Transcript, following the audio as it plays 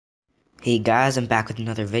Hey guys, I'm back with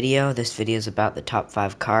another video. This video is about the top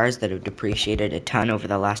 5 cars that have depreciated a ton over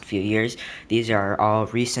the last few years. These are all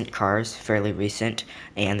recent cars, fairly recent,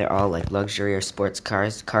 and they're all like luxury or sports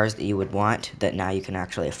cars, cars that you would want that now you can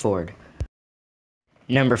actually afford.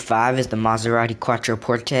 Number 5 is the Maserati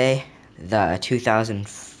Quattroporte, the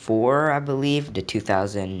 2004, I believe, to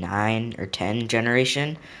 2009 or 10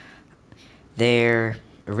 generation. They're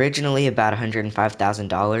originally about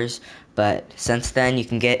 $105,000, but since then you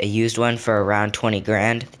can get a used one for around 20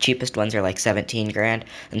 grand. The cheapest ones are like 17 grand,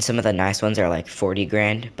 and some of the nice ones are like 40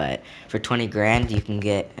 grand, but for 20 grand you can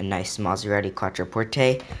get a nice Maserati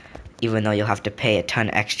Quattroporte, even though you'll have to pay a ton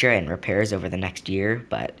extra in repairs over the next year,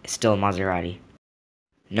 but it's still a Maserati.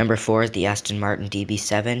 Number 4 is the Aston Martin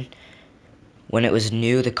DB7. When it was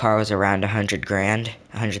new, the car was around 100 grand,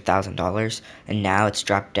 $100,000, and now it's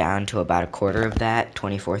dropped down to about a quarter of that,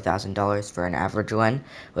 $24,000 for an average one,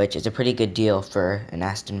 which is a pretty good deal for an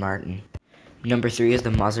Aston Martin. Number 3 is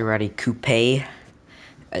the Maserati coupe.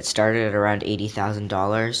 It started at around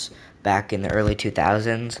 $80,000 back in the early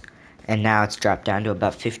 2000s, and now it's dropped down to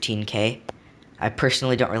about 15K. I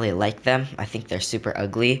personally don't really like them. I think they're super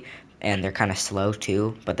ugly, and they're kind of slow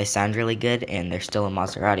too, but they sound really good, and they're still a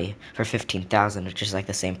Maserati for 15,000, which is like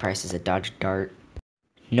the same price as a Dodge Dart.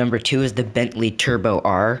 Number 2 is the Bentley Turbo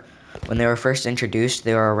R. When they were first introduced,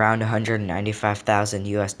 they were around 195,000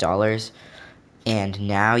 US dollars, and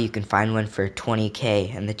now you can find one for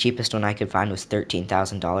 20K, and the cheapest one I could find was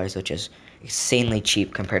 $13,000, which is insanely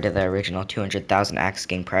cheap compared to the original 200,000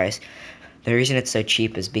 asking price. The reason it's so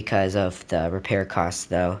cheap is because of the repair costs,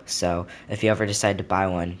 though, so if you ever decide to buy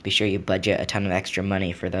one, be sure you budget a ton of extra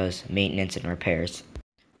money for those maintenance and repairs.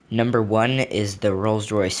 Number 1 is the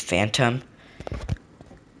Rolls-Royce Phantom.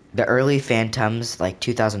 The early Phantoms, like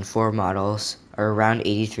 2004 models, are around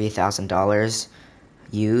 $83,000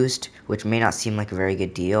 used, which may not seem like a very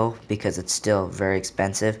good deal because it's still very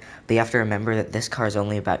expensive, but you have to remember that this car is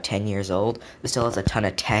only about 10 years old. It still has a ton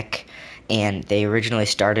of tech, and they originally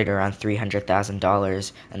started around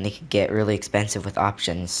 $300,000, and they could get really expensive with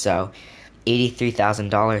options, so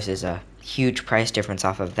 $83,000 is a huge price difference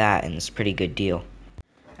off of that, and it's a pretty good deal.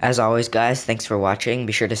 As always, guys, thanks for watching.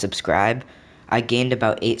 Be sure to subscribe. I gained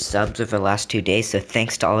about 8 subs over the last 2 days, so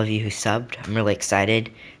thanks to all of you who subbed. I'm really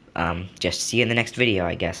excited. Just see you in the next video,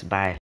 I guess. Bye.